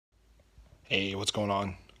Hey, what's going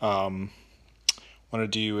on? Want to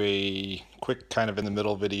do a quick kind of in the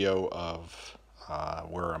middle video of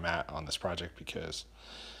where I'm at on this project because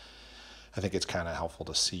I think it's kind of helpful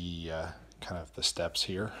to see kind of the steps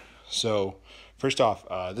here. So first off,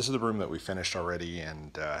 this is the room that we finished already,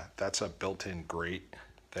 and that's a built-in grate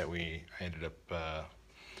that I ended up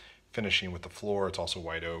finishing with the floor. It's also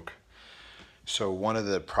white oak. So one of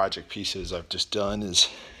the project pieces I've just done is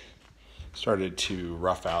started to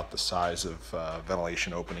rough out the size of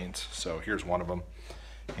ventilation openings. So here's one of them,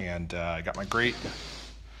 and I got my grate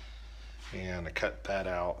and I cut that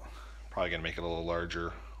out. Probably gonna make it a little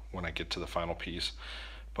larger when I get to the final piece,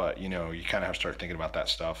 but you know, you kind of have to start thinking about that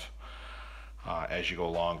stuff as you go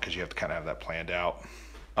along, because you have to kind of have that planned out.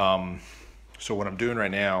 So what I'm doing right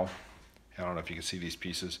now, I don't know if you can see these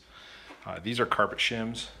pieces, these are carpet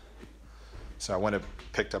shims. So I went and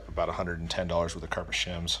picked up about $110 worth of carpet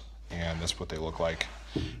shims, and that's what they look like.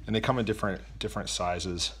 And they come in different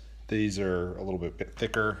sizes. These are a little bit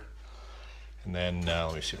thicker. And then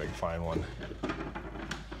let me see if I can find one.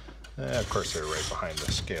 Of course, they're right behind the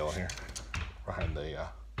scale here, behind the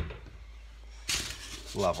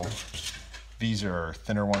level. These are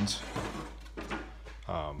thinner ones.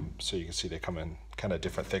 So you can see they come in kind of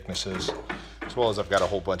different thicknesses, as well as I've got a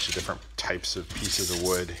whole bunch of different types of pieces of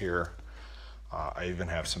wood here. I even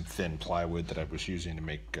have some thin plywood that I was using to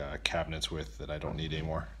make cabinets with that I don't need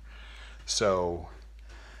anymore. So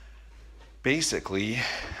basically,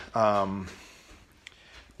 what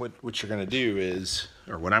you're going to do is,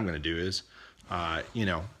 or what I'm going to do is, you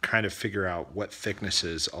know, kind of figure out what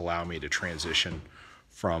thicknesses allow me to transition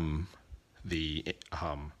from the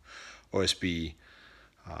OSB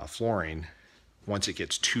flooring once it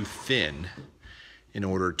gets too thin, in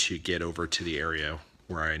order to get over to the area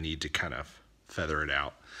where I need to kind of feather it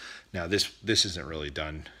out. Now this isn't really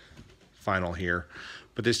done final here,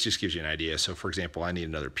 but this just gives you an idea. So for example, I need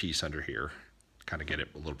another piece under here, kind of get it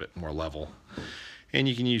a little bit more level. And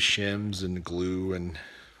you can use shims and glue and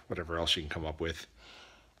whatever else you can come up with.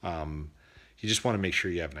 You just want to make sure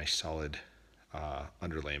you have a nice solid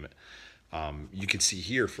underlayment. You can see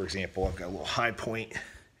here, for example, I've got a little high point,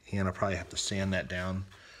 and I'll probably have to sand that down.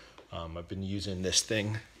 I've been using this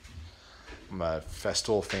thing. I'm a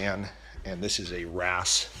Festool fan, and this is a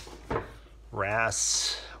RAS,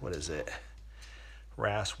 what is it?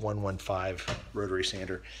 RAS 115 rotary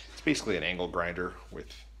sander. It's basically an angle grinder with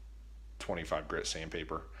 25 grit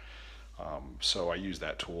sandpaper. So I use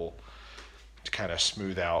that tool to kind of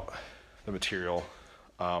smooth out the material.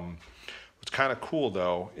 What's kind of cool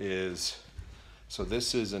though is, so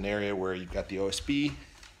this is an area where you've got the OSB,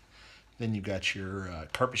 then you've got your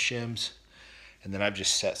carpet shims, and then I've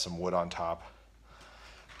just set some wood on top.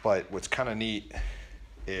 But what's kind of neat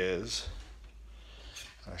is,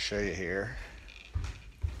 I'll show you here,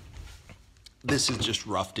 this is just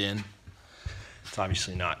roughed in. It's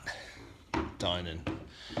obviously not done and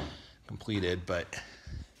completed, but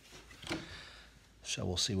so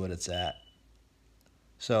we'll see what it's at.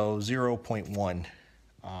 So 0.1,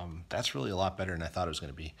 that's really a lot better than I thought it was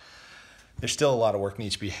going to be. There's still a lot of work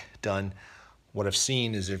needs to be done. What I've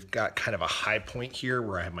seen is they've got kind of a high point here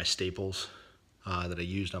where I have my staples that I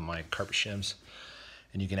used on my carpet shims,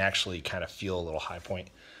 and you can actually kind of feel a little high point.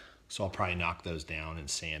 So I'll probably knock those down and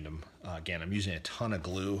sand them. Again, I'm using a ton of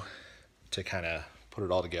glue to kind of put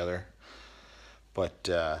it all together. But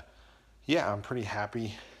yeah, I'm pretty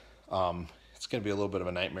happy. It's going to be a little bit of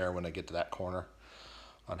a nightmare when I get to that corner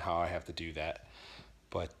on how I have to do that.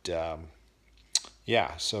 But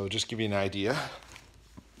yeah, so just give you an idea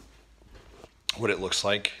what it looks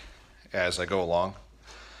like as I go along.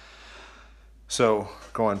 So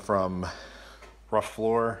going from rough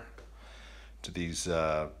floor to these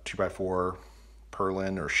 2x4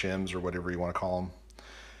 purlin or shims or whatever you want to call them,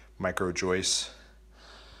 micro joists,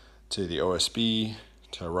 to the OSB,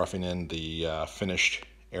 to roughing in the finished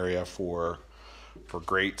area for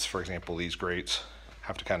grates. For example, these grates,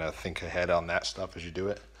 have to kind of think ahead on that stuff as you do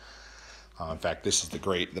it. In fact, this is the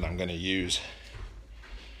grate that I'm going to use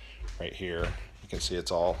right here. You can see it's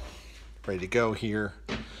all ready to go here.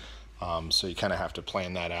 So you kind of have to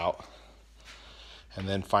plan that out. And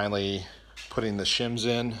then finally putting the shims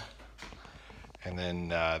in, and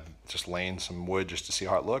then just laying some wood just to see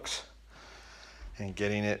how it looks, and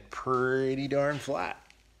getting it pretty darn flat.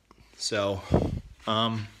 So,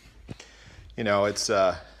 you know, it's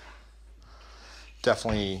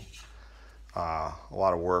definitely a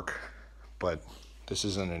lot of work, but this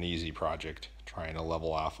isn't an easy project, trying to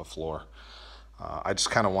level off a floor. I just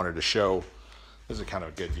kind of wanted to show, this is kind of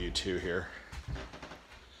a good view too here.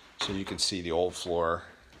 So you can see the old floor.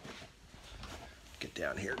 Get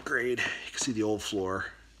down here, grade. You can see the old floor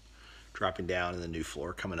dropping down and the new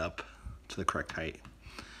floor coming up to the correct height.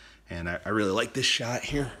 And I really like this shot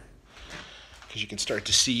here because you can start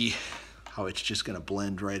to see how it's just going to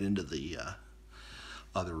blend right into the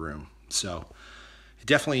other room. So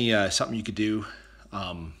definitely something you could do.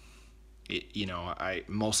 You know,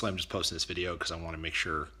 mostly I'm just posting this video because I want to make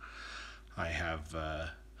sure I have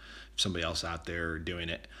somebody else out there doing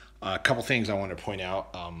it. A couple things I want to point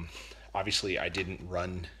out. Obviously, I didn't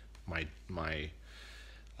run my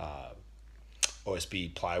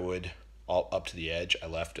OSB plywood all up to the edge. I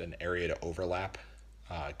left an area to overlap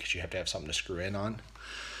because you have to have something to screw in on.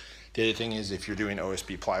 The other thing is, if you're doing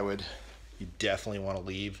OSB plywood, you definitely want to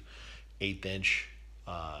leave 1/8 inch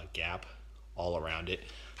gap all around it.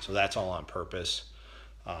 So that's all on purpose.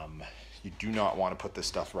 You do not want to put this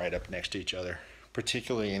stuff right up next to each other,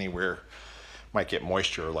 particularly anywhere might get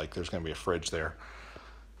moisture, like there's going to be a fridge there.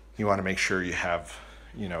 You want to make sure you have,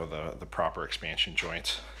 you know, the proper expansion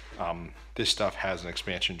joints. This stuff has an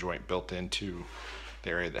expansion joint built into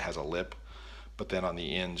the area that has a lip, but then on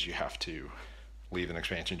the ends you have to leave an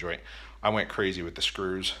expansion joint. I went crazy with the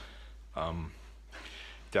screws.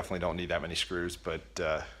 Definitely don't need that many screws, but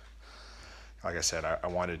like I said, I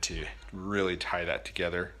wanted to really tie that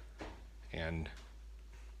together and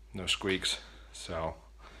no squeaks. So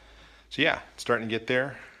yeah, starting to get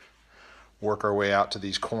there. Work our way out to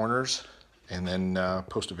these corners and then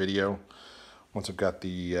post a video once I've got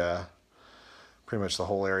the pretty much the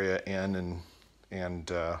whole area in and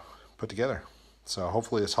put together. So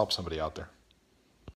hopefully this helps somebody out there.